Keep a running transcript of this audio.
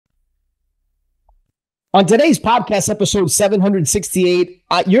On today's podcast, episode 768,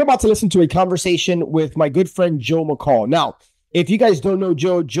 you're about to listen to a conversation with my good friend Joe McCall. Now, if you guys don't know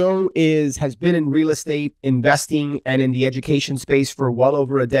Joe, has been in real estate investing and in the education space for well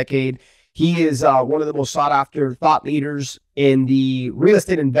over a decade. He is one of the most sought after thought leaders in the real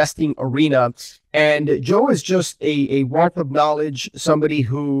estate investing arena. And Joe is just a wealth of knowledge, somebody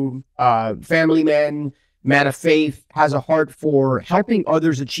who, family man of faith, has a heart for helping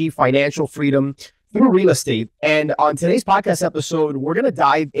others achieve financial freedom through real estate. And on today's podcast episode, we're going to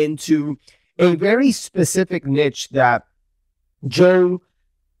dive into a very specific niche that Joe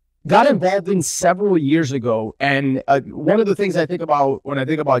got involved in several years ago. And one of the things I think about when I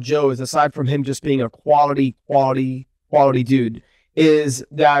think about Joe is, aside from him just being a quality dude, is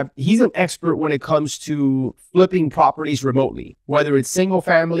that he's an expert when it comes to flipping properties remotely, whether it's single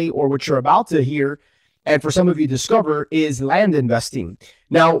family or what you're about to hear, and for some of you discover, is land investing.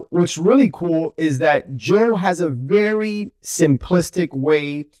 Now, what's really cool is that Joe has a very simplistic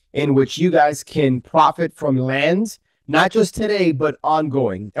way in which you guys can profit from land, not just today, but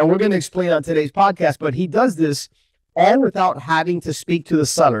ongoing. And we're going to explain on today's podcast, but he does this all without having to speak to the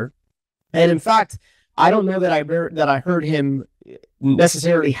seller. And in fact, I don't know that I heard him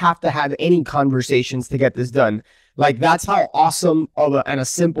necessarily have to have any conversations to get this done. Like, that's how awesome and a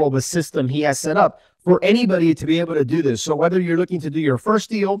simple of a system he has set up for anybody to be able to do this. So whether you're looking to do your first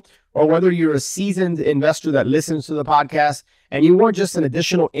deal, or whether you're a seasoned investor that listens to the podcast and you want just an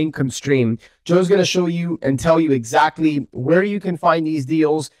additional income stream, Joe's going to show you and tell you exactly where you can find these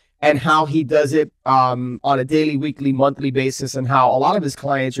deals and how he does it on a daily, weekly, monthly basis, and how a lot of his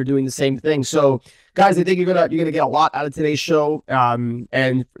clients are doing the same thing. So guys, I think you're gonna get a lot out of today's show.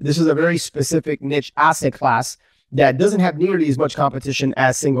 And this is a very specific niche asset class that doesn't have nearly as much competition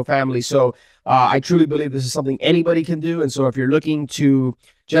as single family. So I truly believe this is something anybody can do. And so if you're looking to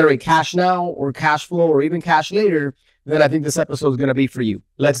generate cash now, or cash flow, or even cash later, then I think this episode is going to be for you.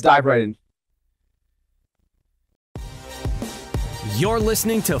 Let's dive right in. You're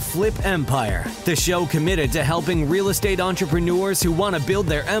listening to Flip Empire, the show committed to helping real estate entrepreneurs who want to build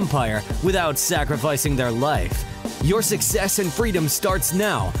their empire without sacrificing their life. Your success and freedom starts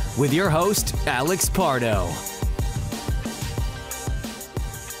now with your host, Alex Pardo.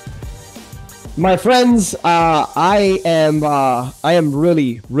 My friends, I am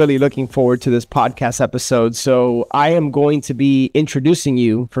really looking forward to this podcast episode. So I am going to be introducing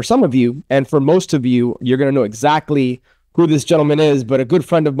you, for some of you, and for most of you, you're going to know exactly who this gentleman is, but a good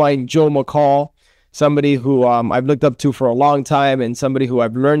friend of mine, Joe McCall, somebody who I've looked up to for a long time, and somebody who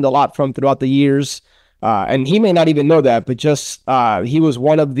I've learned a lot from throughout the years. And he may not even know that, but just he was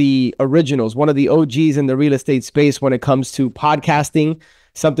one of the originals, one of the OGs in the real estate space when it comes to podcasting.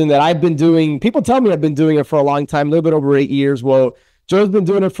 Something that I've been doing. People tell me I've been doing it for a long time, a little bit over 8 years. Well, Joe's been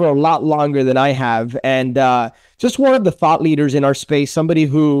doing it for a lot longer than I have. And just one of the thought leaders in our space, somebody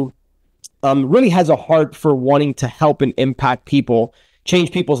who really has a heart for wanting to help and impact people,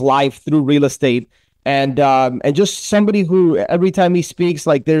 change people's life through real estate. And just somebody who, every time he speaks,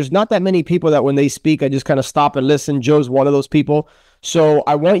 like, there's not that many people that when they speak, I just kind of stop and listen. Joe's one of those people. So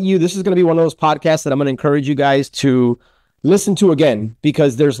I want you, this is going to be one of those podcasts that I'm going to encourage you guys to listen to again,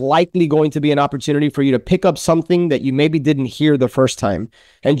 because there's likely going to be an opportunity for you to pick up something that you maybe didn't hear the first time.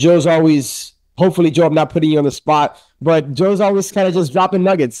 And Joe's always, hopefully, Joe, I'm not putting you on the spot, but Joe's always kind of just dropping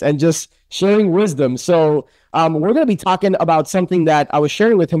nuggets and just sharing wisdom. So we're going to be talking about something that I was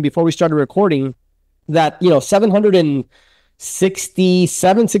sharing with him before we started recording, that,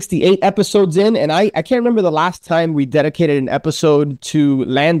 767, 68 episodes in, and I can't remember the last time we dedicated an episode to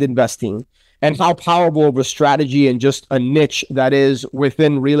land investing, and how powerful of a strategy and just a niche that is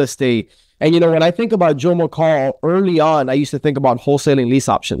within real estate. And, when I think about Joe McCall, early on, I used to think about wholesaling lease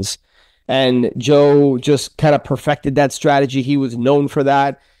options. And Joe just kind of perfected that strategy. He was known for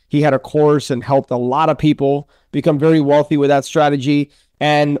that. He had a course and helped a lot of people become very wealthy with that strategy.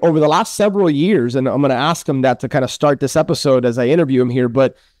 And over the last several years, and I'm going to ask him that to kind of start this episode as I interview him here,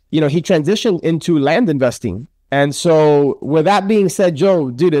 but, he transitioned into land investing. And so with that being said,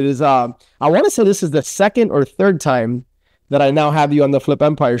 Joe, dude, it is, I want to say this is the second or third time that I now have you on the Flip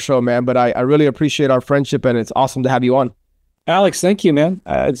Empire show, man. But I really appreciate our friendship, and it's awesome to have you on. Alex, thank you, man.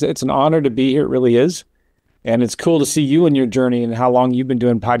 It's an honor to be here. It really is. And it's cool to see you and your journey and how long you've been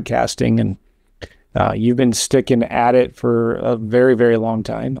doing podcasting. And you've been sticking at it for a very, very long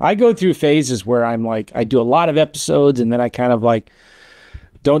time. I go through phases where I'm like, I do a lot of episodes, and then I kind of like,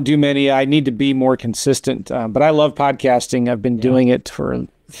 don't do many. I need to be more consistent. But I love podcasting. I've been doing it for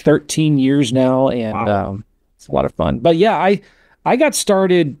 13 years now, and wow. It's a lot of fun. But yeah, I got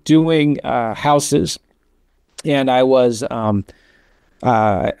started doing houses, and I was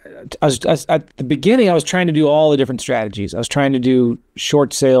At the beginning, I was trying to do all the different strategies. I was trying to do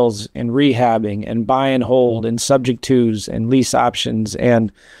short sales and rehabbing and buy and hold and subject twos and lease options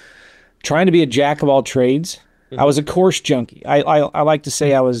and trying to be a jack of all trades. I was a course junkie. I like to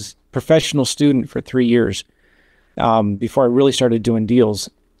say I was a professional student for 3 years before I really started doing deals.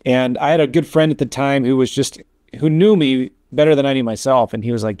 And I had a good friend at the time who knew me better than I knew myself. And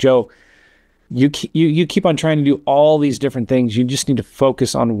he was like, Joe, you keep on trying to do all these different things. You just need to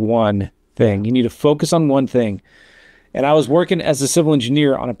focus on one thing. You need to focus on one thing. And I was working as a civil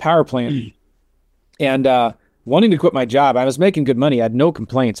engineer on a power plant and wanting to quit my job. I was making good money. I had no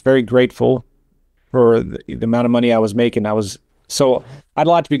complaints. Very grateful for the amount of money I was making. I had a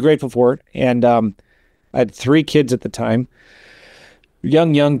lot to be grateful for it. And I had 3 kids at the time,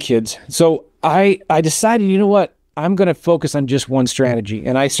 young kids. So I decided, you know what? I'm going to focus on just one strategy.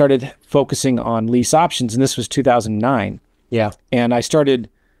 And I started focusing on lease options. And this was 2009. Yeah. And I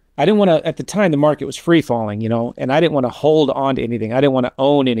didn't want to, at the time, the market was free falling, and I didn't want to hold on to anything. I didn't want to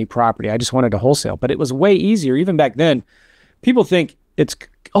own any property. I just wanted to wholesale. But it was way easier. Even back then, people think it's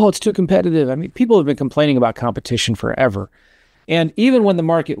too competitive. I mean, people have been complaining about competition forever. And even when the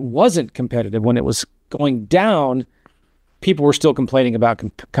market wasn't competitive, when it was going down, people were still complaining about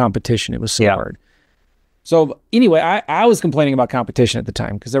competition. It was so hard. So anyway, I was complaining about competition at the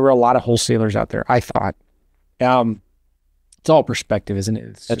time because there were a lot of wholesalers out there, I thought. It's all perspective, isn't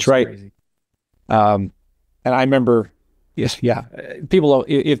it? That's right. Crazy. And I remember, people,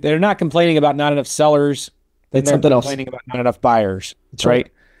 if they're not complaining about not enough sellers, then they're complaining about not enough buyers. That's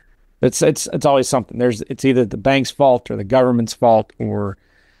right. It's always something. It's either the bank's fault or the government's fault, or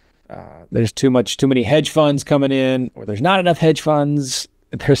there's too many hedge funds coming in, or there's not enough hedge funds.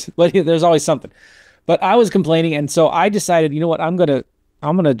 There's always something. But I was complaining, and so I decided, you know what, I'm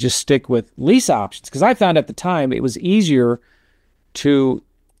gonna just stick with lease options, because I found at the time it was easier to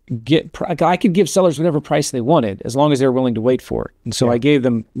I could give sellers whatever price they wanted as long as they were willing to wait for it. And so I gave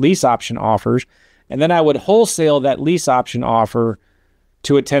them lease option offers, and then I would wholesale that lease option offer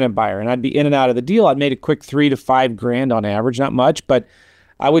to a tenant buyer, and I'd be in and out of the deal. I'd made a quick $3,000 to $5,000 on average, not much, but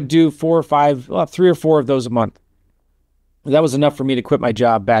I would do 3 or 4 of those a month. That was enough for me to quit my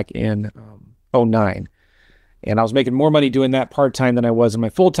job back in 2009. And I was making more money doing that part-time than I was in my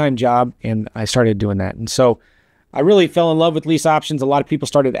full-time job, and I started doing that. And so I really fell in love with lease options. A lot of people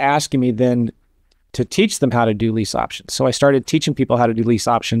started asking me then to teach them how to do lease options. So I started teaching people how to do lease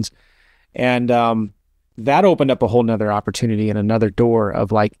options, and that opened up a whole nother opportunity and another door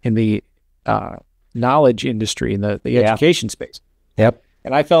of in the knowledge industry, in the education space. Yep.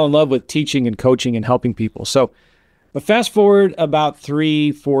 And I fell in love with teaching and coaching and helping people. So, but fast forward about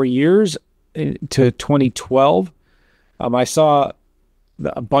 3-4 years to 2012, I saw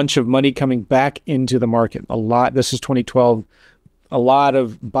a bunch of money coming back into the market. This is 2012. A lot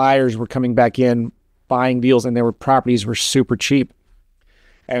of buyers were coming back in, buying deals, and properties were super cheap.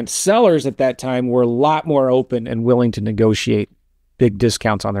 And sellers at that time were a lot more open and willing to negotiate big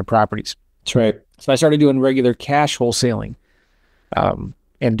discounts on their properties. That's right. So I started doing regular cash wholesaling,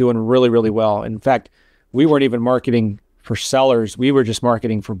 and doing really, really well. In fact, we weren't even marketing for sellers. We were just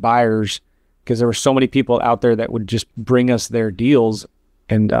marketing for buyers, because there were so many people out there that would just bring us their deals.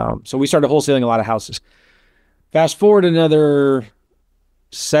 And so we started wholesaling a lot of houses. Fast forward another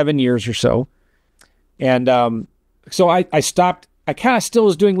 7 years or so. And so I stopped. I kind of still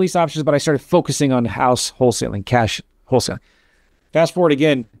was doing lease options, but I started focusing on house wholesaling, cash wholesaling. Fast forward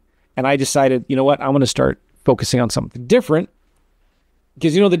again, and I decided, you know what, I'm going to start focusing on something different.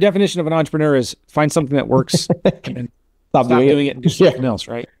 Because, the definition of an entrepreneur is find something that works and stop doing it and do something else,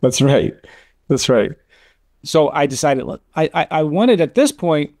 right? That's right. That's right. So I decided, look, I wanted, at this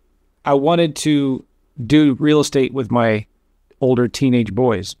point, I wanted to do real estate with my older teenage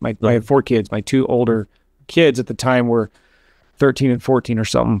boys. I had 4 kids. My 2 older kids at the time were 13 and 14 or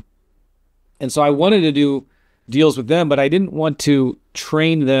something. And so I wanted to do deals with them, but I didn't want to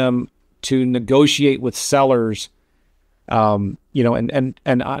train them to negotiate with sellers, and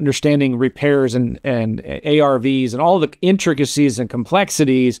understanding repairs and ARVs and all the intricacies and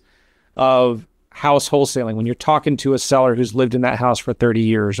complexities of house wholesaling. When you're talking to a seller who's lived in that house for 30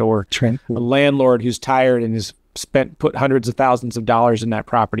 years, or a landlord who's tired and has put hundreds of thousands of dollars in that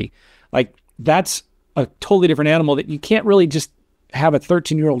property, that's a totally different animal that you can't really just have a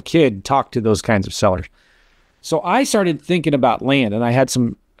 13-year-old kid talk to those kinds of sellers. So I started thinking about land, and I had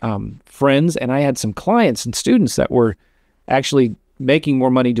some friends, and I had some clients and students that were actually making more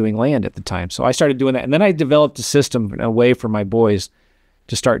money doing land at the time. So I started doing that. And then I developed a system, a way for my boys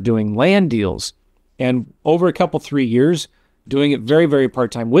to start doing land deals. And over a couple, 3 years, doing it very, very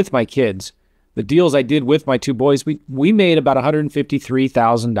part-time with my kids, the deals I did with my two boys, we made about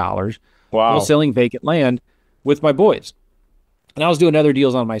 $153,000 wholesaling vacant land with my boys. And I was doing other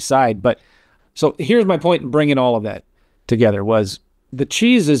deals on my side. But so here's my point in bringing all of that together was the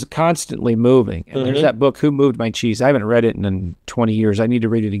cheese is constantly moving. And there's that book, Who Moved My Cheese? I haven't read it in 20 years. I need to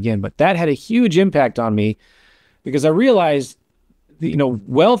read it again. But that had a huge impact on me because I realized,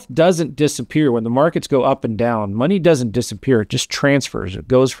 wealth doesn't disappear. When the markets go up and down, money doesn't disappear. It just transfers. It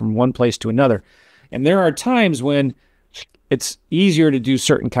goes from one place to another. And there are times when it's easier to do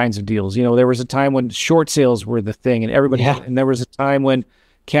certain kinds of deals. There was a time when short sales were the thing and everybody, and there was a time when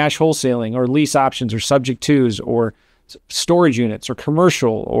cash wholesaling or lease options or subject twos or storage units or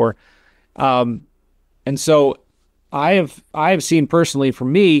commercial or, and so I have seen personally for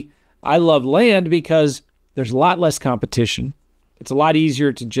me, I love land because there's a lot less competition. It's a lot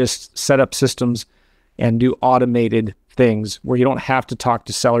easier to just set up systems and do automated things where you don't have to talk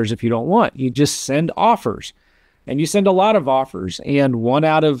to sellers if you don't want. You just send offers. And you send a lot of offers, and 1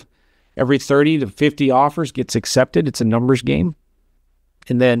 out of every 30 to 50 offers gets accepted. It's a numbers game.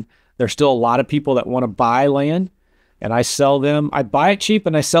 And then there's still a lot of people that want to buy land, and I sell them. I buy it cheap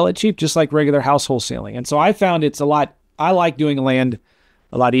and I sell it cheap, just like regular house wholesaling. And so I found I like doing land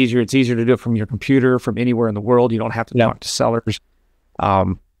a lot easier. It's easier to do it from your computer, from anywhere in the world. You don't have to talk to sellers.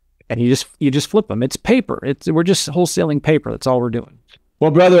 And you just flip them. It's paper. We're just wholesaling paper. That's all we're doing. Well,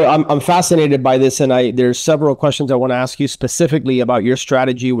 brother, I'm fascinated by this, and there's several questions I want to ask you specifically about your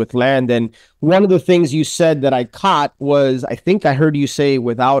strategy with land. And one of the things you said that I caught was, I think I heard you say,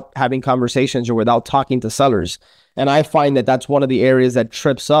 without having conversations or without talking to sellers. And I find that that's one of the areas that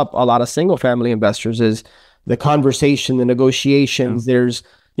trips up a lot of single-family investors is the conversation, the negotiations. There's,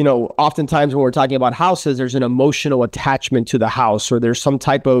 oftentimes when we're talking about houses, there's an emotional attachment to the house, or there's some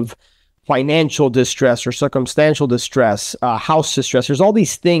type of financial distress or circumstantial distress, house distress. There's all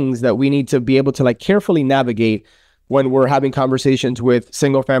these things that we need to be able to carefully navigate when we're having conversations with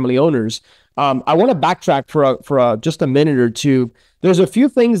single family owners. I want to backtrack for just a minute or two. There's a few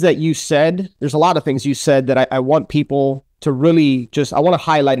things that you said. There's a lot of things you said that I want people to really I want to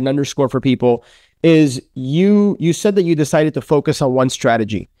highlight and underscore for people is you said that you decided to focus on one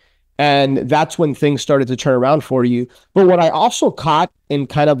strategy. And that's when things started to turn around for you. But what I also caught in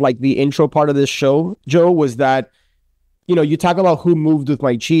kind of the intro part of this show, Joe, was that, you talk about who moved with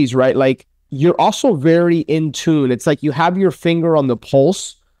my cheese, right? You're also very in tune. It's like you have your finger on the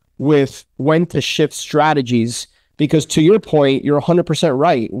pulse with when to shift strategies, because to your point, you're 100%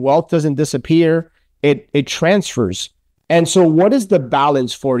 right. Wealth doesn't disappear. It transfers. And so what is the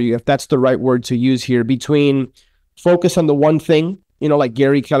balance for you, if that's the right word to use here, between focus on the one thing, like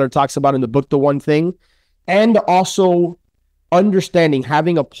Gary Keller talks about in the book, The One Thing, and also understanding,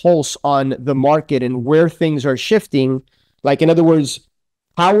 having a pulse on the market and where things are shifting? In other words,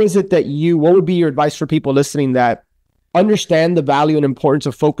 how is it that what would be your advice for people listening that understand the value and importance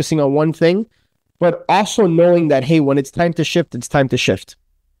of focusing on one thing, but also knowing that, hey, when it's time to shift, it's time to shift?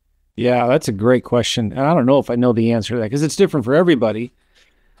 Yeah, that's a great question. And I don't know if I know the answer to that because it's different for everybody.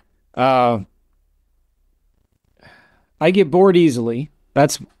 I get bored easily.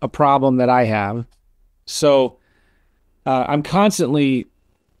 That's a problem that I have. So I'll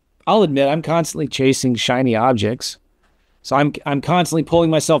admit, I'm constantly chasing shiny objects. So I'm constantly pulling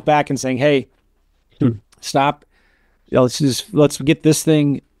myself back and saying, hey, stop. Let's get this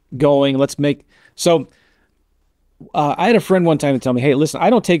thing going. I had a friend one time to tell me, hey, listen,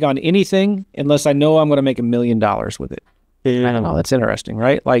 I don't take on anything unless I know I'm going to make $1 million with it. I don't know. That's interesting,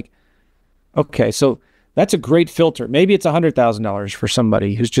 right? Okay, so that's a great filter. Maybe it's $100,000 for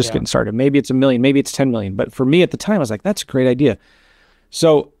somebody who's just getting started. Maybe it's $1 million. Maybe it's 10 million. But for me at the time, I was like, that's a great idea.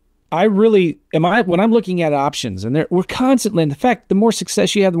 So I really when I'm looking at options, and we're constantly, in fact, the more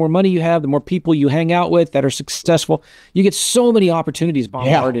success you have, the more money you have, the more people you hang out with that are successful, you get so many opportunities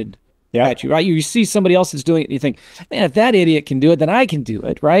bombarded at you, right? You see somebody else that's doing it, and you think, man, if that idiot can do it, then I can do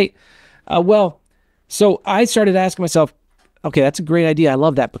it, right? So I started asking myself, okay, that's a great idea. I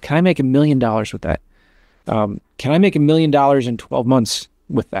love that, but can I make $1 million with that? Can I make $1 million in 12 months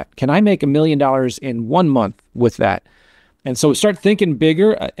with that? Can I make $1 million in 1 month with that? And so start thinking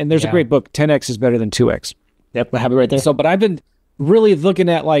bigger. And there's a great book, 10X is better than 2X. Yep, I have it right there. So, but I've been really looking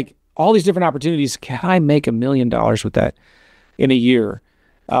at all these different opportunities. Can I make $1 million with that in a year?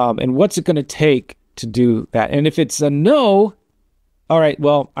 And what's it going to take to do that? And if it's a no, all right,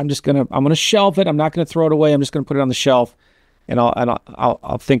 well, I'm going to shelf it. I'm not going to throw it away. I'm just going to put it on the shelf, and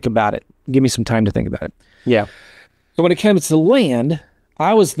I'll think about it. Give me some time to think about it. Yeah. So when it comes to land,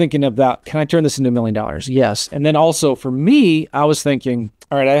 I was thinking about, can I turn this into $1 million? Yes. And then also for me, I was thinking,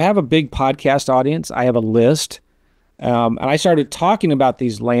 all right, I have a big podcast audience. I have a list. And I started talking about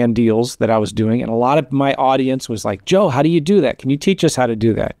these land deals that I was doing. And a lot of my audience was like, Joe, how do you do that? Can you teach us how to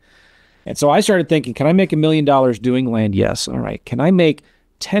do that? And so I started thinking, can I make $1 million doing land? Yes. All right. Can I make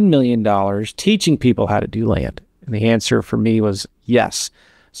 $10 million teaching people how to do land? And the answer for me was yes.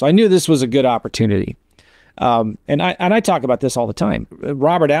 So I knew this was a good opportunity. And I talk about this all the time.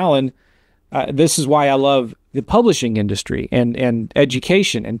 Robert Allen, this is why I love the publishing industry and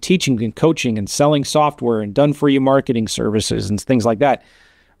education and teaching and coaching and selling software and done-for-you marketing services and things like that.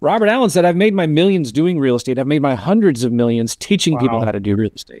 Robert Allen said, I've made my millions doing real estate. I've made my hundreds of millions teaching people how to do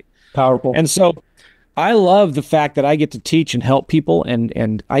real estate. Powerful. And so I love the fact that I get to teach and help people,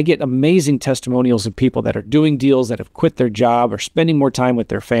 and I get amazing testimonials of people that are doing deals, that have quit their job or spending more time with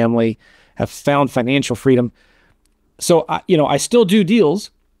their family, have found financial freedom. So, I still do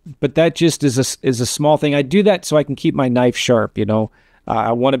deals, but that just is a small thing. I do that so I can keep my knife sharp.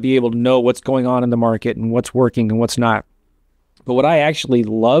 I want to be able to know what's going on in the market and what's working and what's not. But what I actually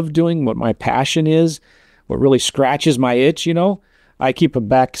love doing, what my passion is, what really scratches my itch, I keep a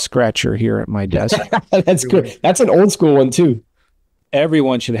back scratcher here at my desk. That's good. That's an old school one too.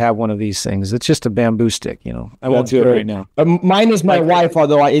 Everyone should have one of these things. It's just a bamboo stick, I won't do it right now. Mine is my wife,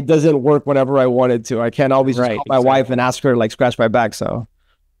 although it doesn't work whenever I want it to. I can't always just call my wife and ask her to scratch my back. So,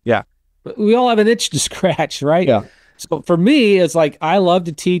 yeah. But we all have an itch to scratch, right? Yeah. So for me, it's like I love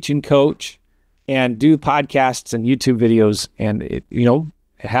to teach and coach and do podcasts and YouTube videos, and it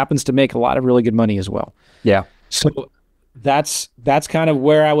happens to make a lot of really good money as well. Yeah. So that's kind of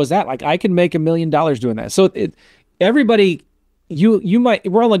where I was at. Like I can make $1 million doing that. So everybody,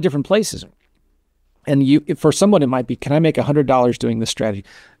 we're all in different places. And for someone, it might be, can I make $100 doing this strategy?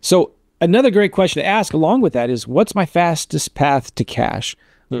 So another great question to ask along with that is, what's my fastest path to cash?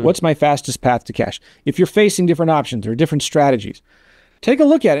 What's my fastest path to cash? If you're facing different options or different strategies, take a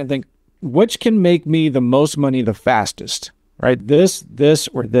look at it and think, which can make me the most money the fastest, right? This,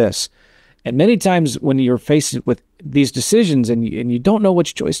 or this. And many times when you're faced with these decisions and you don't know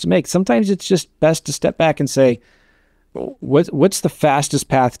which choice to make, sometimes it's just best to step back and say, what's the fastest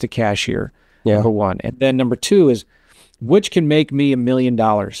path to cash here? Yeah. Number one. And then number two is, which can make me $1 million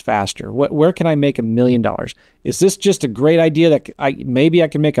faster? Where can I make $1 million? Is this just a great idea that I can make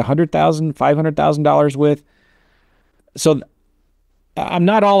 $100,000, $500,000 with? So I'm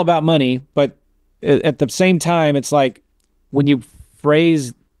not all about money, but at the same time, it's like when you're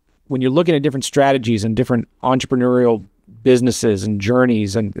looking at different strategies and different entrepreneurial businesses and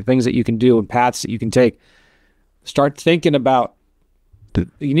journeys and things that you can do and paths that you can take, start thinking about,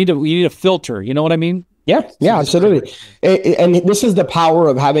 you need a filter. You know what I mean? Yeah, absolutely. And this is the power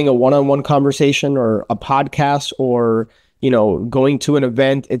of having a one-on-one conversation or a podcast or, going to an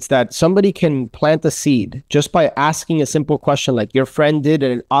event. It's that somebody can plant a seed just by asking a simple question like your friend did,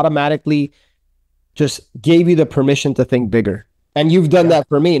 and it automatically just gave you the permission to think bigger. And you've done that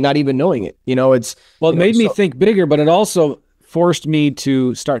for me, not even knowing it. It made me think bigger, but it also forced me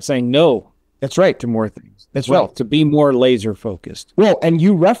to start saying no. That's right. To more things. That's right. To be more laser focused. Well, and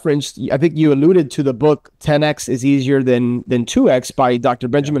you referenced, I think you alluded to the book 10X is Easier Than 2X by Dr.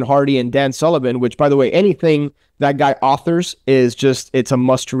 Benjamin Hardy and Dan Sullivan, which, by the way, anything that guy authors is it's a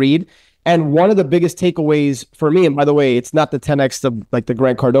must read. And one of the biggest takeaways for me, and by the way, it's not the 10X, like the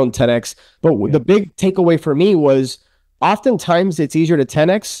Grant Cardone 10X, but the big takeaway for me was oftentimes it's easier to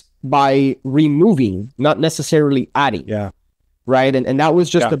 10X by removing, not necessarily adding. Yeah. Right. And that was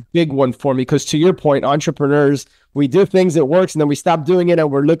just a big one for me, because to your point, entrepreneurs, we do things that works and then we stop doing it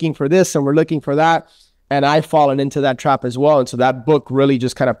and we're looking for this and we're looking for that. And I've fallen into that trap as well. And so that book really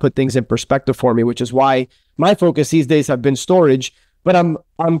just kind of put things in perspective for me, which is why my focus these days have been storage. But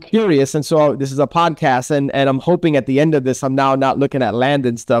I'm curious. And so this is a podcast and I'm hoping at the end of this, I'm now not looking at land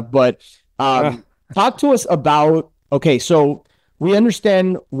and stuff, but talk to us about, okay, so we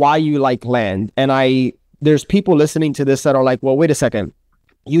understand why you like land. And there's people listening to this that are like, well, wait a second.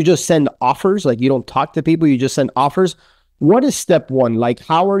 You just send offers, like you don't talk to people, you just send offers. What is step one? Like,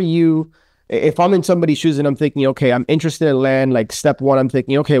 how are you, if I'm in somebody's shoes and I'm thinking, okay, I'm interested in land, like step one, I'm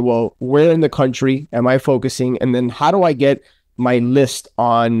thinking, okay, well, where in the country am I focusing? And then how do I get my list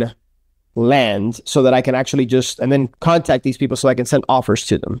on land so that I can actually and then contact these people so I can send offers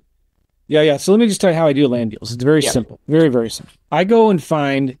to them? Yeah. So let me just tell you how I do land deals. It's very simple, very, very simple. I go and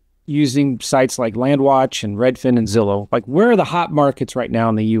find, using sites like LandWatch and Redfin and Zillow, like where are the hot markets right now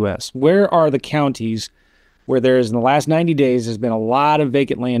in the U.S.? Where are the counties where in the last 90 days, there's been a lot of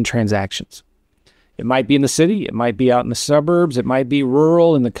vacant land transactions? It might be in the city. It might be out in the suburbs. It might be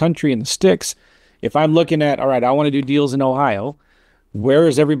rural in the country, in the sticks. If I'm looking at, all right, I want to do deals in Ohio, where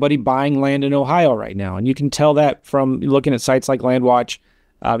is everybody buying land in Ohio right now? And you can tell that from looking at sites like LandWatch,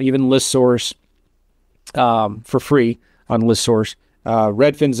 even ListSource, for free on ListSource,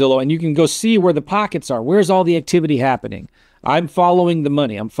 Redfin, Zillow, and you can go see where the pockets are. Where's all the activity happening? I'm following the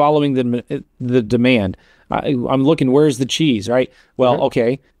money. I'm following the demand. I'm looking, where's the cheese, right? Well,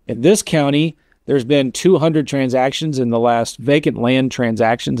 okay, in this county, there's been 200 transactions in the last vacant land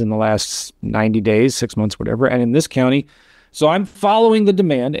transactions in the last 90 days, 6 months, whatever. And in this county, so I'm following the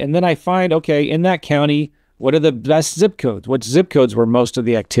demand. And then I find, okay, in that county, what are the best zip codes? What zip codes where most of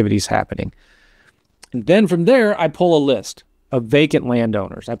the activity's happening? And then from there, I pull a list of vacant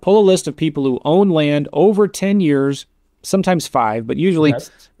landowners. I pull a list of people who own land over 10 years, sometimes 5, but usually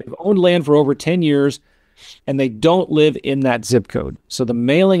they've owned land for over 10 years and they don't live in that zip code. So the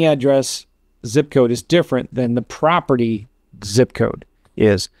mailing address zip code is different than the property zip code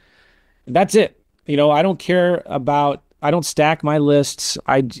is. That's it. I don't care about, I don't stack my lists.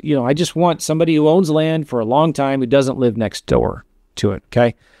 I just want somebody who owns land for a long time who doesn't live next door to it.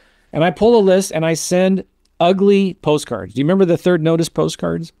 Okay. And I pull a list and I send ugly postcards. Do you remember the third notice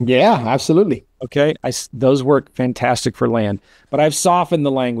postcards? Yeah, absolutely. Okay. Those work fantastic for land, but I've softened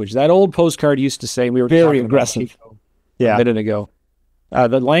the language. That old postcard used to say, we were very aggressive. A minute ago.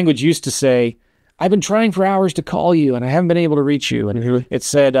 The language used to say, I've been trying for hours to call you and I haven't been able to reach you. And it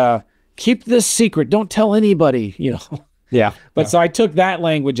said, keep this secret. Don't tell anybody, Yeah. But so I took that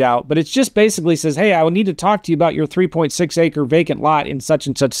language out, but it just basically says, hey, I will need to talk to you about your 3.6 acre vacant lot in such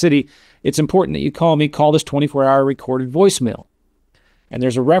and such city. It's important that you call me. Call this 24-hour recorded voicemail. And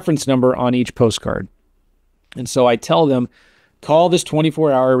there's a reference number on each postcard. And so I tell them, call this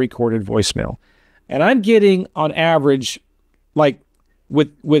 24-hour recorded voicemail. And I'm getting on average, like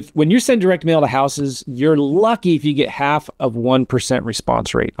with when you send direct mail to houses, you're lucky if you get half of 1%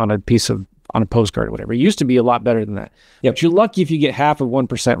 response rate on a postcard or whatever. It used to be a lot better than that. Yep. But you're lucky if you get half of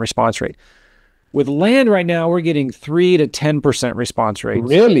 1% response rate. With land right now, we're getting 3 to 10% response rates.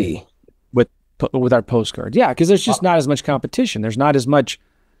 Really? With our postcards. Yeah, because there's just not as much competition. There's not as much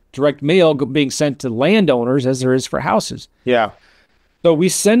direct mail being sent to landowners as there is for houses. Yeah. So we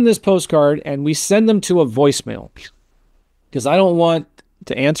send this postcard and we send them to a voicemail because I don't want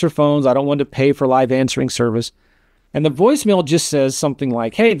to answer phones. I don't want to pay for live answering service. And the voicemail just says something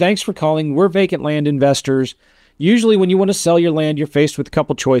like, hey, thanks for calling. We're vacant land investors. Usually when you want to sell your land, you're faced with a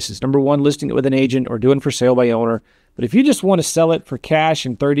couple choices. Number one, listing it with an agent or doing for sale by owner. But if you just want to sell it for cash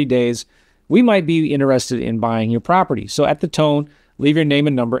in 30 days, we might be interested in buying your property. So at the tone, leave your name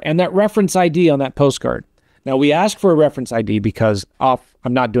and number and that reference ID on that postcard. Now we ask for a reference ID because I'm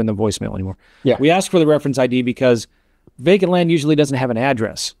not doing the voicemail anymore. Yeah. We ask for the reference ID because vacant land usually doesn't have an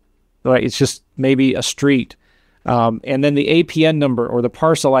address. Right? It's just maybe a street. And then the APN number or the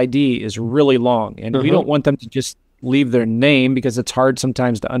parcel ID is really long. And we don't want them to just leave their name because it's hard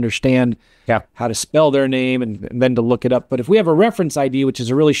sometimes to understand how to spell their name and then to look it up. But if we have a reference ID, which is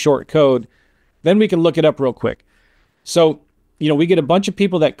a really short code, then we can look it up real quick. So, we get a bunch of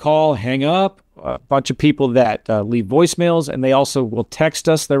people that call, hang up, a bunch of people that leave voicemails, and they also will text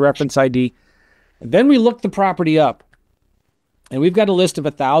us their reference ID. And then we look the property up. And we've got a list of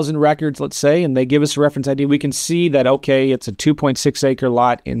 1,000 records, let's say, and they give us a reference ID. We can see that, okay, it's a 2.6 acre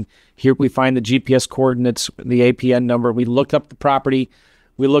lot. And here we find the GPS coordinates, the APN number. We look up the property.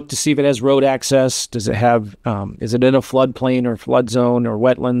 We look to see if it has road access. Does it have, is it in a floodplain or flood zone or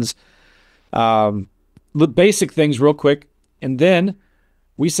wetlands? The basic things real quick. And then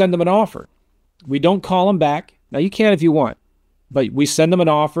we send them an offer. We don't call them back. Now you can if you want, but we send them an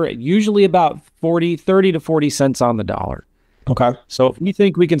offer at usually about 30 to 40 cents on the dollar. Okay. So if we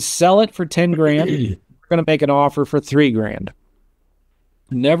think we can sell it for 10 grand, we're going to make an offer for 3 grand.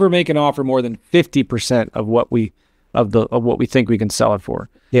 Never make an offer more than 50% of what we think we can sell it for.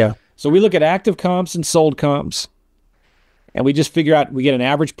 Yeah. So we look at active comps and sold comps, and we just figure out we get an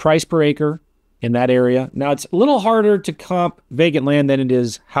average price per acre in that area. Now it's a little harder to comp vacant land than it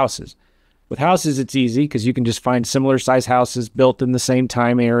is houses. With houses, it's easy because you can just find similar size houses built in the same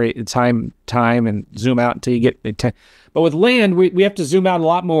time and zoom out until you get it. But with land, we have to zoom out a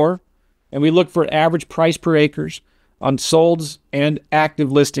lot more, and we look for average price per acres on solds and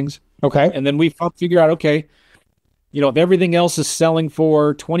active listings. Okay. And then we figure out, okay, if everything else is selling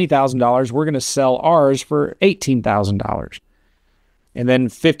for $20,000, we're going to sell ours for $18,000. And then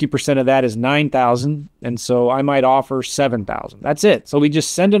 50% of that is $9,000, and so I might offer $7,000. That's it. So we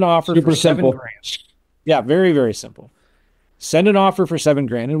just send an offer for $7 grand. Yeah, very, very simple. Send an offer for $7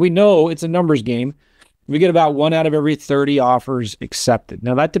 grand, and we know it's a numbers game. We get about 1 out of every 30 offers accepted.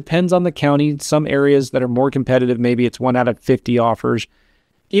 Now that depends on the county. Some areas that are more competitive, maybe it's 1 out of 50 offers.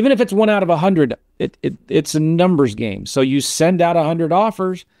 Even if it's 1 out of 100, it's a numbers game. So you send out 100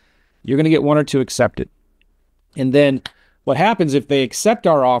 offers, you're going to get 1 or 2 accepted. And then what happens if they accept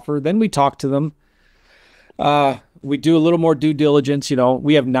our offer, then we talk to them We do a little more due diligence.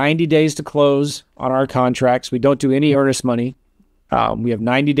 We have 90 days to close on our contracts. We don't do any earnest money. We have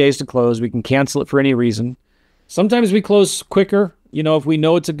 90 days to close. We can cancel it for any reason. Sometimes we close quicker. If we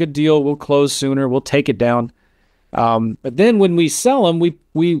know it's a good deal, we'll close sooner. We'll take it down. But then when we sell them,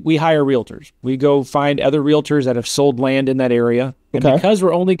 we hire realtors. We go find other realtors that have sold land in that area. And because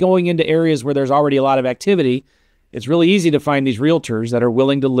we're only going into areas where there's already a lot of activity, it's really easy to find these realtors that are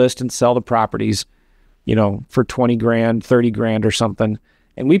willing to list and sell the properties, for 20 grand, 30 grand or something.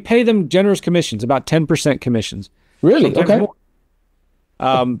 And we pay them generous commissions, about 10% commissions. Really? Okay.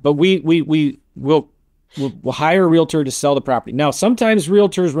 But we'll hire a realtor to sell the property. Now, sometimes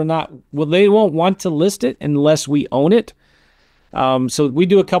realtors they won't want to list it unless we own it. So we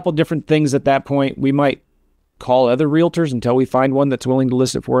do a couple different things at that point. We might call other realtors until we find one that's willing to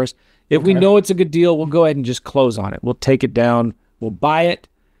list it for us. If we know it's a good deal, we'll go ahead and just close on it. We'll take it down. We'll buy it.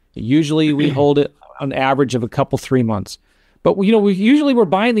 Usually we hold it on average of 3 months. But we're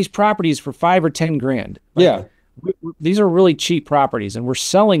buying these properties for 5 or 10 grand. These are really cheap properties, and we're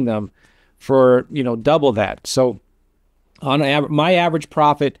selling them for double that. So on my average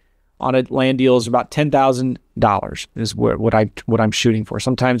profit on a land deal is about $10,000 is what I'm shooting for.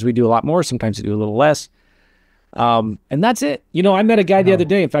 Sometimes we do a lot more, sometimes we do a little less. And that's it. I met a guy the other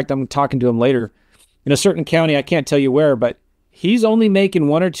day. In fact, I'm talking to him later in a certain county. I can't tell you where, but he's only making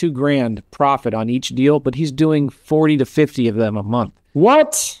 1 or 2 grand profit on each deal, but he's doing 40 to 50 of them a month.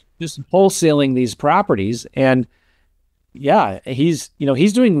 What? Just wholesaling these properties. And yeah, he's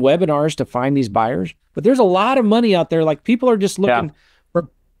doing webinars to find these buyers, but there's a lot of money out there. Like, people are just looking for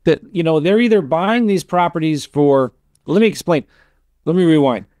that. They're either buying these properties for, let me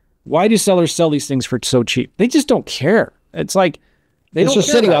rewind. Why do sellers sell these things for so cheap? They just don't care. It's like, it's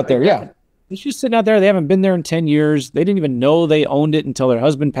just sitting out there. Yeah. It's just sitting out there. They haven't been there in 10 years. They didn't even know they owned it until their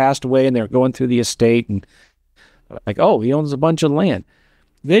husband passed away and they're going through the estate and like, oh, he owns a bunch of land.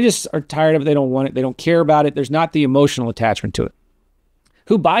 They just are tired of it. They don't want it. They don't care about it. There's not the emotional attachment to it.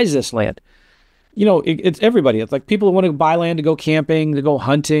 Who buys this land? It's everybody. It's like people who want to buy land to go camping, to go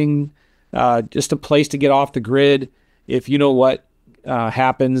hunting, just a place to get off the grid. If what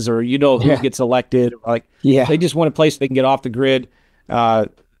happens, or who gets elected, they just want a place they can get off the grid.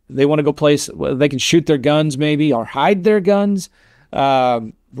 They want to go place where they can shoot their guns, maybe, or hide their guns.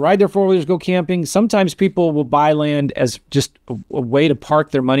 Ride their four-wheelers, go camping. Sometimes people will buy land as just a way to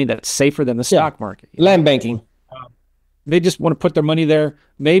park their money that's safer than the stock market. Land banking. They just want to put their money there.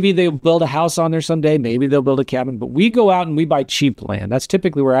 Maybe they'll build a house on there someday. Maybe they'll build a cabin. But we go out and we buy cheap land. That's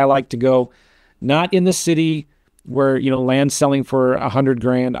typically where I like to go. Not in the city where, land's selling for 100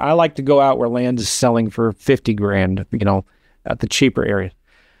 grand. I like to go out where land is selling for 50 grand, at the cheaper area.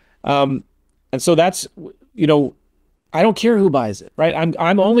 And so that's, I don't care who buys it, right?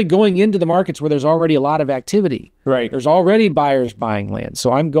 I'm only going into the markets where there's already a lot of activity. Right. There's already buyers buying land.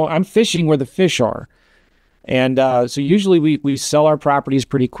 So I'm fishing where the fish are. And so usually we sell our properties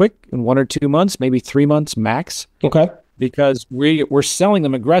pretty quick in 1 or 2 months, maybe 3 months max. Okay. Because we're selling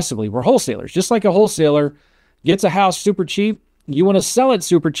them aggressively. We're wholesalers. Just like a wholesaler gets a house super cheap, you want to sell it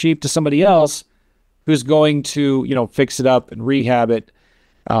super cheap to somebody else who's going to, fix it up and rehab it,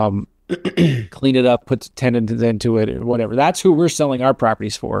 clean it up, put tenants into it or whatever. That's who we're selling our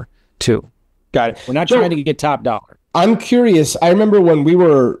properties for too. Got it. We're not trying to get top dollar. I'm curious. I remember when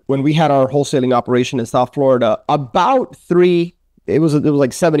we had our wholesaling operation in South Florida, about it was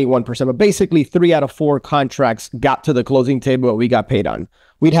like 71%, but basically 3 out of 4 contracts got to the closing table that we got paid on.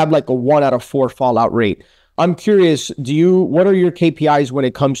 We'd have like a 1 out of 4 fallout rate. I'm curious, what are your KPIs when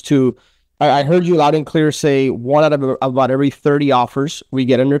it comes to, I heard you loud and clear say 1 out of about every 30 offers we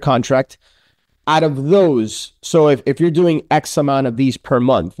get under contract. Out of those, so if you're doing X amount of these per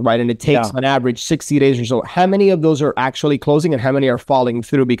month, right, and it takes on average 60 days or so, how many of those are actually closing and how many are falling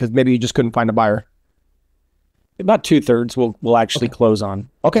through because maybe you just couldn't find a buyer? About 2/3 we'll actually close on.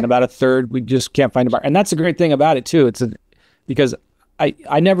 Okay. And about 1/3 we just can't find a buyer. And that's a great thing about it too. Because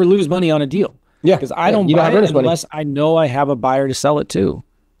I never lose money on a deal. Yeah. Because I don't buy it unless I know I have a buyer to sell it to,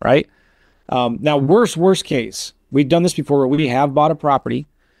 right? Now, worst case, we've done this before where we have bought a property,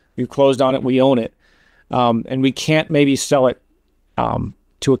 we've closed on it, we own it, and we can't maybe sell it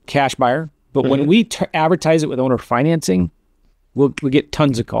to a cash buyer. But when we advertise it with owner financing, we get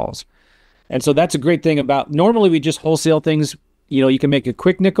tons of calls. And so that's a great thing about, normally we just wholesale things. You can make a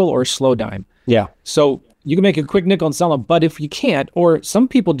quick nickel or a slow dime. Yeah. So you can make a quick nickel and sell them. But if you can't, or some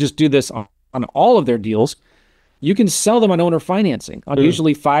people just do this on all of their deals, you can sell them on owner financing on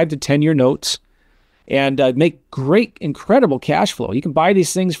usually 5 to 10 year notes and make great, incredible cash flow. You can buy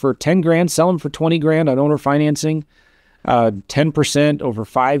these things for 10 grand, sell them for 20 grand on owner financing, 10% over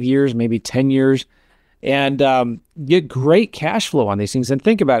 5 years, maybe 10 years. and get great cash flow on these things. And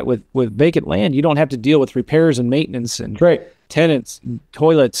think about it, with vacant land, you don't have to deal with repairs and maintenance and tenants and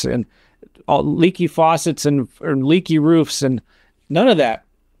toilets and all leaky faucets and or leaky roofs and none of that.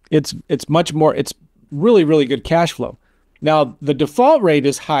 It's much more, it's really, really good cash flow. Now, the default rate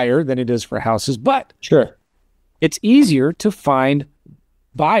is higher than it is for houses, but it's easier to find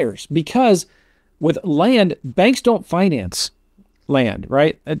buyers because with land, banks don't finance land,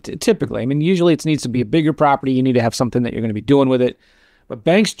 right? Typically, I mean, usually it needs to be a bigger property. You need to have something that you're going to be doing with it. But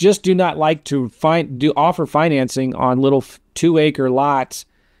banks just do not like to offer financing on little 2-acre lots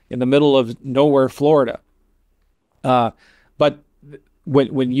in the middle of nowhere, Florida. But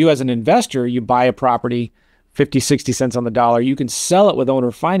when you as an investor, you buy a property 50, 60 cents on the dollar, you can sell it with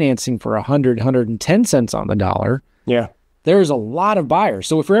owner financing for 100, 110 cents on the dollar. Yeah. There's a lot of buyers.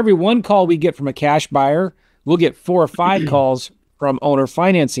 So for every one call we get from a cash buyer, we'll get 4 or 5 calls from owner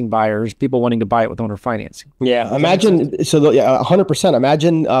financing buyers, people wanting to buy it with owner financing. Yeah. Imagine, 100%.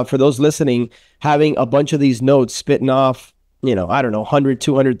 Imagine for those listening, having a bunch of these notes spitting off, I don't know, 100,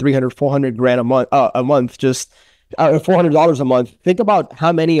 200, 300, 400 grand a month, just $400 a month. Think about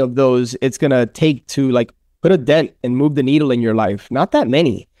how many of those it's going to take to like put a dent and move the needle in your life. Not that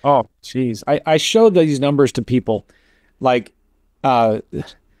many. Oh, geez. I showed these numbers to people. Like, I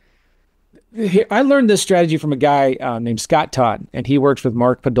learned this strategy from a guy named Scott Todd, and he works with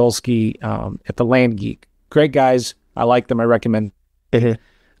Mark Podolsky at the Land Geek. Great guys. I like them. I recommend.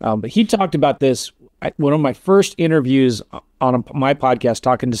 But he talked about this at one of my first interviews on my podcast,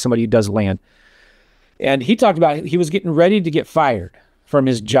 talking to somebody who does land. And he talked about he was getting ready to get fired from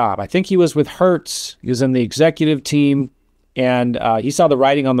his job. I think he was with Hertz. He was in the executive team, and he saw the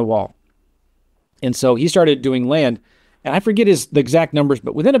writing on the wall. And so he started doing land. And I forget the exact numbers,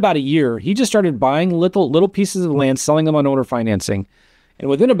 but within about a year, he just started buying little pieces of land, selling them on owner financing. And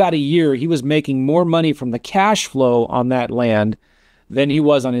within about a year, he was making more money from the cash flow on that land than he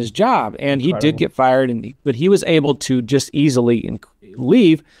was on his job. And he did get fired, but he was able to just easily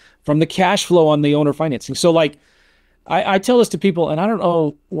leave from the cash flow on the owner financing. So like, I tell this to people, and I don't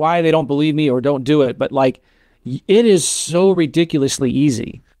know why they don't believe me or don't do it, but like, it is so ridiculously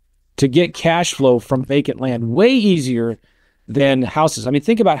easy to get cash flow from vacant land, way easier than houses. I mean,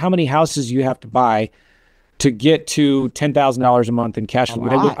 think about how many houses you have to buy to get to $10,000 a month in cash flow.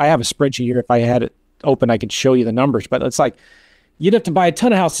 I have a spreadsheet here. If I had it open, I could show you the numbers, but it's like, you'd have to buy a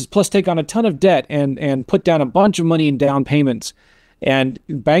ton of houses, plus take on a ton of debt and put down a bunch of money in down payments. And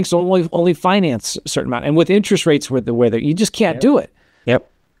banks only finance a certain amount. And with interest rates with the way that you just can't do it. Yep.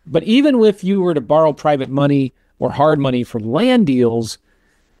 But even if you were to borrow private money or hard money for land deals,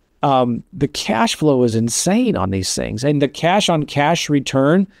 the cash flow is insane on these things. And the cash on cash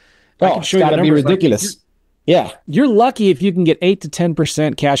return, it's got to be ridiculous. You're lucky if you can get 8 to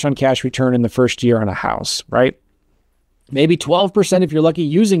 10% cash on cash return in the first year on a house, right? Maybe 12% if you're lucky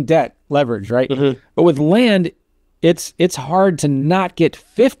using debt leverage, right? Mm-hmm. But with land, it's hard to not get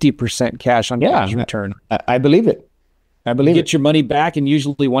 50% cash on cash return. I believe it. You get your money back in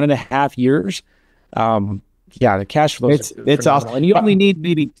usually 1.5 years. The cash flow. It's awesome. And you only need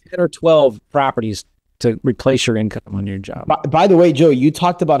maybe 10 or 12 properties to replace your income on your job. By the way, Joe, you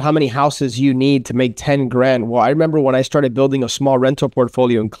talked about how many houses you need to make 10 grand. Well, I remember when I started building a small rental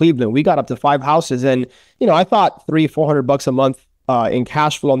portfolio in Cleveland, we got up to 5 houses, and I thought $300-400 a month in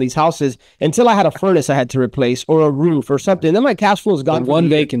cash flow on these houses until I had a furnace I had to replace or a roof or something. And then my cash flow is gone. One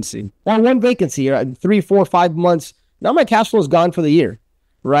vacancy, 3, 4, 5 months. Now my cash flow is gone for the year,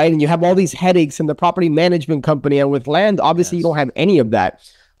 right? And you have all these headaches in the property management company. And with land, obviously you don't have any of that.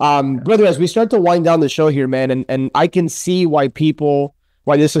 Brother, as we start to wind down the show here, man, and I can see why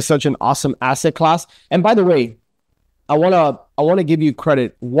this is such an awesome asset class. And by the way, I want to give you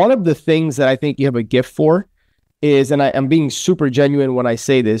credit. One of the things that I think you have a gift for is, and I'm being super genuine when I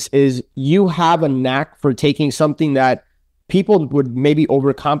say this, is you have a knack for taking something that people would maybe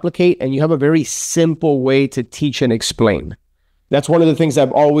overcomplicate, and you have a very simple way to teach and explain. That's one of the things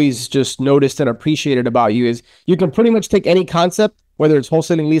I've always just noticed and appreciated about you is you can pretty much take any concept, whether it's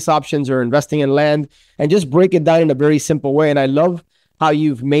wholesaling lease options or investing in land, and just break it down in a very simple way. And I love how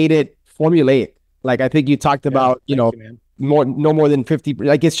you've made it formulaic. Like I think you talked about, no more than 50.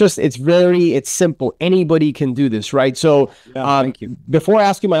 Like it's simple. Anybody can do this, right? So thank you. Before I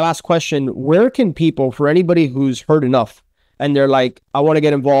ask you my last question, where can people, for anybody who's heard enough and they're like, I want to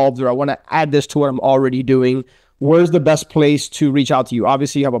get involved or I want to add this to what I'm already doing, where's the best place to reach out to you?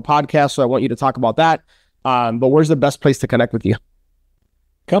 Obviously you have a podcast, so I want you to talk about that. But where's the best place to connect with you?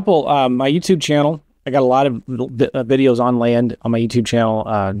 My YouTube channel. I got a lot of videos on land on my YouTube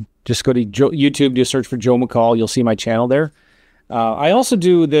channel. Just go to YouTube, do a search for Joe McCall. You'll see my channel there. I also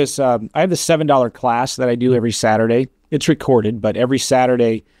do this. I have the $7 class that I do every Saturday. It's recorded, but every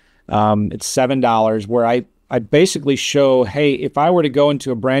Saturday, it's $7 where I basically show, hey, if I were to go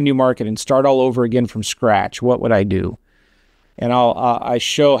into a brand new market and start all over again from scratch, what would I do? And I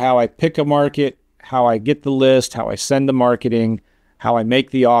show how I pick a market, how I get the list, how I send the marketing, how I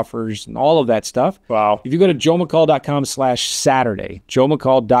make the offers, and all of that stuff. Wow. If you go to joemccall.com/Saturday,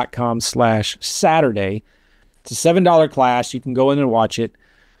 joemccall.com/Saturday, it's a $7 class. You can go in and watch it.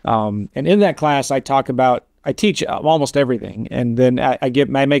 And in that class, I teach almost everything. And then I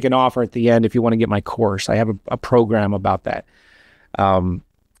make an offer at the end if you want to get my course. I have a program about that.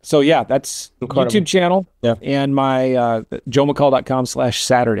 So yeah, that's incredible. YouTube channel and my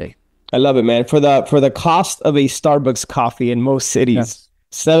joemccall.com/Saturday. I love it, man. For the cost of a Starbucks coffee in most cities,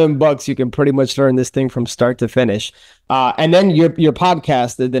 $7, you can pretty much learn this thing from start to finish. And then your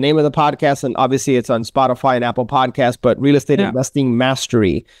podcast, the name of the podcast, and obviously it's on Spotify and Apple Podcasts, but Real Estate Investing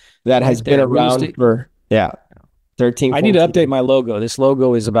Mastery, that has been around for 13. 14. I need to update my logo. This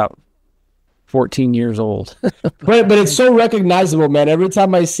logo is about 14 years old. but it's so recognizable, man. Every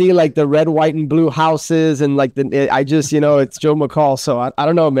time I see like the red, white, and blue houses and like I just, it's Joe McCall. So I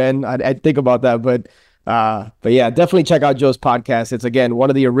don't know, man. I think about that, but yeah, definitely check out Joe's podcast. It's again one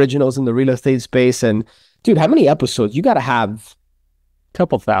of the originals in the real estate space. And dude, how many episodes? You got to have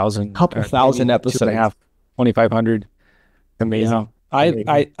couple thousand episodes. 2,500. Amazing. Yeah.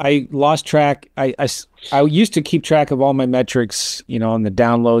 I lost track. I used to keep track of all my metrics, and the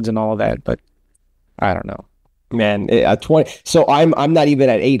downloads and all of that, but I don't know. Man, 20. So I'm not even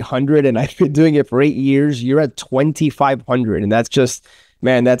at 800, and I've been doing it for 8 years. You're at 2,500, and that's just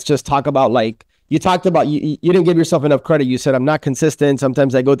talk about like you talked about. You didn't give yourself enough credit. You said I'm not consistent.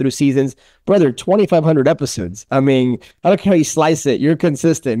 Sometimes I go through seasons, brother. 2,500 episodes. I mean, I don't care how you slice it. You're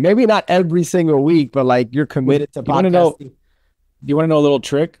consistent. Maybe not every single week, but like you're committed to podcasting. Do you want to know a little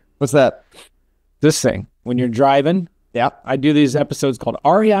trick? What's that? This thing. When you're driving, I do these episodes called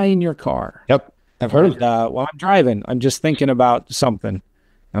REI in your car. Yep, I've heard. While I'm driving, I'm just thinking about something.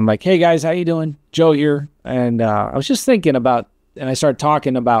 I'm like, hey guys, how you doing? Joe here. And I was just thinking about, and I started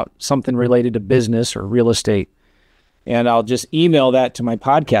talking about something related to business or real estate. And I'll just email that to my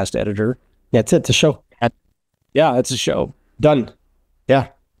podcast editor. That's it. It's a show. It's a show. Done. Yeah.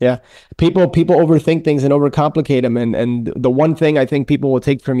 People overthink things and overcomplicate them. And the one thing I think people will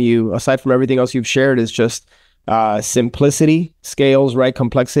take from you, aside from everything else you've shared, is just simplicity scales, right?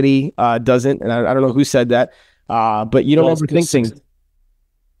 Complexity doesn't. And I don't know who said that, but you don't overthink things.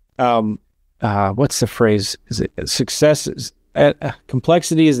 What's the phrase? Is it success is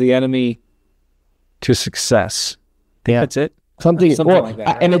complexity is the enemy to success? That's it. Something like that.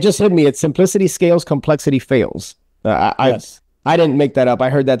 Right? And it just hit me. It's simplicity scales, complexity fails. I didn't make that up. I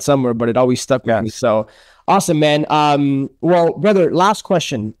heard that somewhere, but it always stuck with me. So awesome, man. Well, brother, last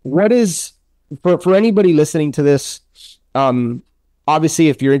question. What is, for anybody listening to this, obviously,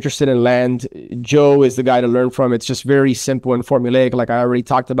 if you're interested in land, Joe is the guy to learn from. It's just very simple and formulaic, like I already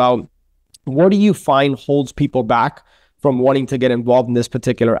talked about. What do you find holds people back from wanting to get involved in this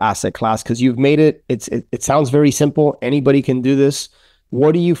particular asset class? Because you've made it, it sounds very simple. Anybody can do this.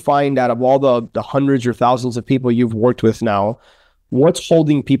 What do you find out of all the hundreds or thousands of people you've worked with now? What's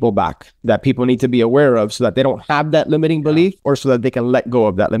holding people back that people need to be aware of so that they don't have that limiting belief, or so that they can let go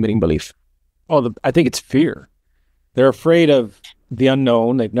of that limiting belief? I think it's fear. They're afraid of the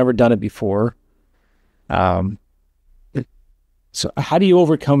unknown. They've never done it before. So how do you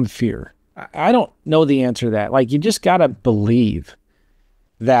overcome fear? I don't know the answer to that. Like, you just got to believe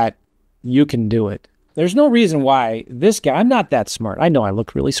that you can do it. There's no reason why this guy, I'm not that smart. I know I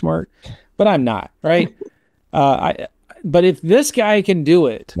look really smart, but I'm not, right? But if this guy can do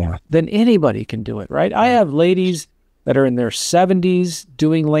it, then anybody can do it, right? I have ladies that are in their 70s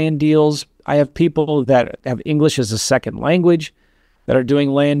doing land deals. I have people that have English as a second language that are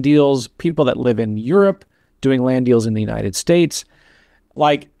doing land deals, people that live in Europe doing land deals in the United States.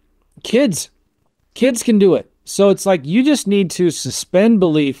 Like, kids can do it. So it's like, you just need to suspend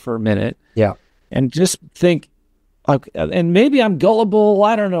belief for a minute. And just think, like, and maybe I'm gullible,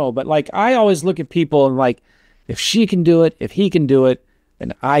 I don't know, but like, I always look at people and like, if she can do it, if he can do it,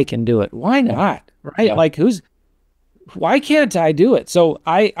 then I can do it. Why not? Right? Yeah. Like, why can't I do it? So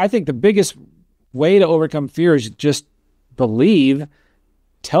I think the biggest way to overcome fear is just believe,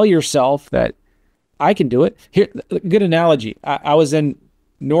 tell yourself that I can do it. Here, good analogy. I was in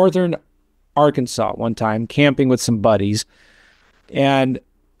northern Arkansas one time camping with some buddies, and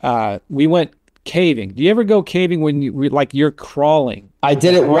we went caving. Do you ever go caving when you're crawling? I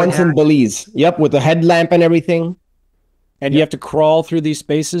did it once in Belize. Yep, with the headlamp and everything. And you have to crawl through these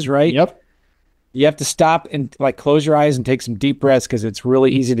spaces, right? Yep. You have to stop and like close your eyes and take some deep breaths because it's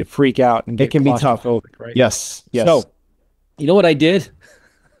really easy to freak out and get It can be tough. right? Yes. Yes. So, you know what I did?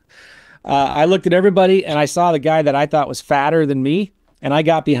 I looked at everybody and I saw the guy that I thought was fatter than me, and I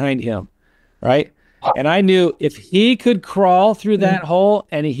got behind him, right? And I knew if he could crawl through that hole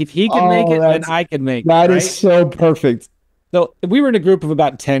and if he could make it, then I could make it. That right? is so perfect. So we were in a group of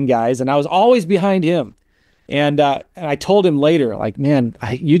about 10 guys, and I was always behind him. And I told him later, like, man,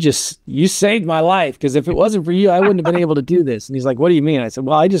 you saved my life, because if it wasn't for you, I wouldn't have been able to do this. And he's like, what do you mean? I said,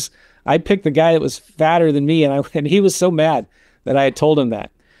 well, I picked the guy that was fatter than me, and he was so mad that I had told him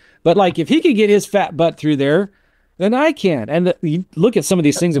that. But like, if he could get his fat butt through there, then I can. And you look at some of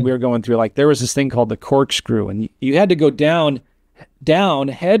these things that we were going through. Like, there was this thing called the corkscrew, and you had to go down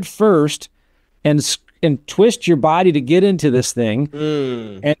head first and twist your body to get into this thing.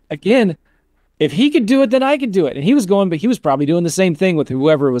 And again, if he could do it, then I could do it. And he was going, but he was probably doing the same thing with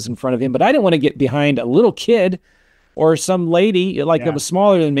whoever was in front of him. But I didn't want to get behind a little kid or some lady that was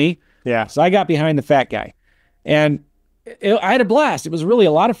smaller than me. Yeah. So I got behind the fat guy, and I had a blast. It was really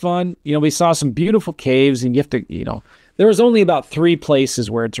a lot of fun. We saw some beautiful caves, and you have to, there was only about 3 places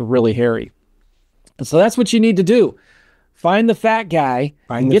where it's really hairy. And so that's what you need to do. Find the fat guy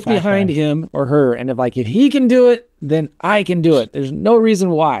and get behind him or her. And if he can do it, then I can do it. There's no reason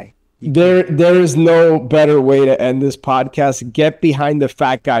why. There is no better way to end this podcast. Get behind the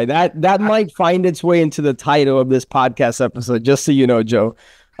fat guy. That might find its way into the title of this podcast episode, just so you know, Joe.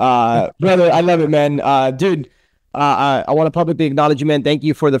 Brother, I love it, man. Dude, I want to publicly acknowledge you, man. Thank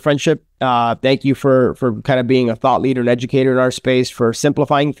you for the friendship. Thank you for kind of being a thought leader and educator in our space, for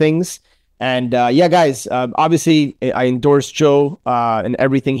simplifying things. And yeah, guys, obviously I endorse Joe and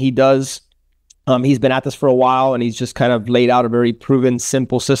everything he does. He's been at this for a while, and he's just kind of laid out a very proven,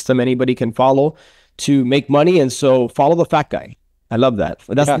 simple system anybody can follow to make money. And so follow the fat guy. I love that.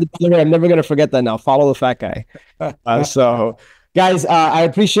 That's I'm never going to forget that now. Follow the fat guy. So guys, I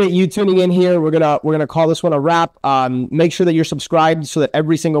appreciate you tuning in here. We're gonna call this one a wrap. Make sure that you're subscribed so that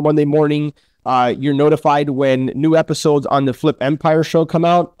every single Monday morning you're notified when new episodes on the Flip Empire show come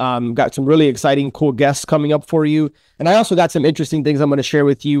out. Got some really exciting, cool guests coming up for you. And I also got some interesting things I'm going to share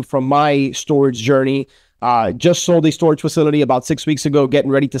with you from my storage journey. Just sold a storage facility about 6 weeks ago,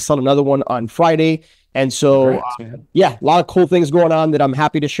 getting ready to sell another one on Friday. And so, yeah, a lot of cool things going on that I'm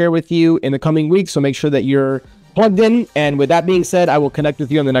happy to share with you in the coming weeks. So make sure that you're plugged in. And with that being said, I will connect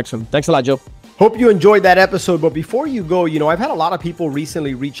with you on the next one. Thanks a lot, Joe. Hope you enjoyed that episode. But before you go, I've had a lot of people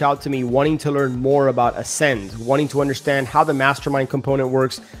recently reach out to me wanting to learn more about Ascend, wanting to understand how the mastermind component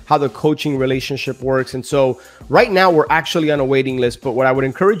works, how the coaching relationship works. And so right now we're actually on a waiting list. But what I would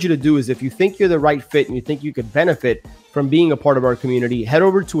encourage you to do is, if you think you're the right fit and you think you could benefit from being a part of our community, head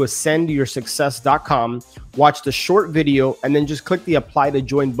over to ascendyoursuccess.com, watch the short video, and then just click the apply to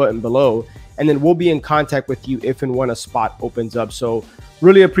join button below. And then we'll be in contact with you if and when a spot opens up. So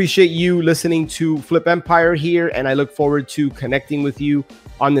really appreciate you listening to Flip Empire here, and I look forward to connecting with you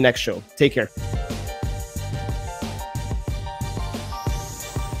on the next show. Take care.